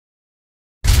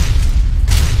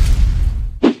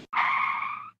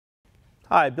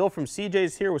Hi, Bill from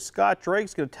CJ's here with Scott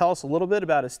Drake's going to tell us a little bit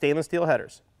about his stainless steel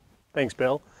headers. Thanks,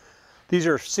 Bill. These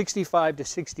are 65 to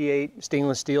 68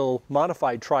 stainless steel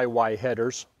modified tri-Y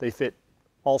headers. They fit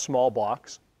all small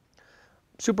blocks.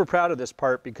 Super proud of this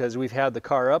part because we've had the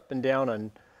car up and down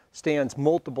on stands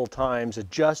multiple times,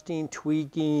 adjusting,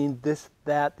 tweaking, this,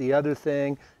 that, the other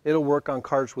thing. It'll work on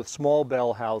cars with small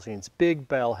bell housings, big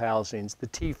bell housings, the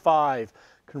T5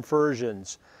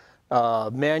 conversions,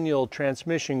 manual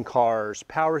transmission cars,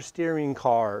 power steering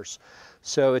cars.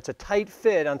 So it's a tight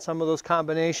fit on some of those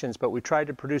combinations, but we tried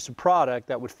to produce a product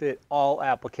that would fit all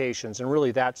applications, and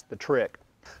really that's the trick.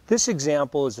 This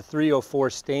example is a 304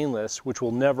 stainless, which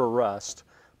will never rust,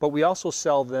 but we also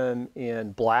sell them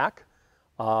in black,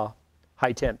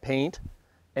 high temp paint,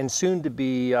 and soon to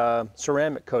be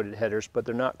ceramic coated headers, but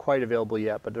they're not quite available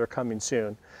yet, but they're coming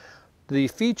soon. The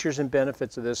features and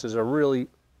benefits of this is a really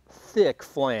thick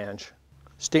flange,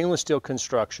 stainless steel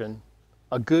construction,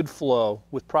 a good flow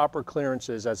with proper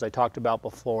clearances, as I talked about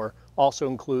before. Also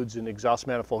includes an exhaust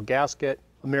manifold gasket,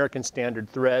 American standard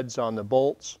threads on the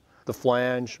bolts, the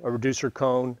flange, a reducer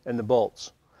cone, and the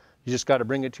bolts. You just got to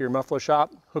bring it to your muffler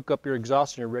shop, hook up your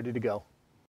exhaust, and you're ready to go.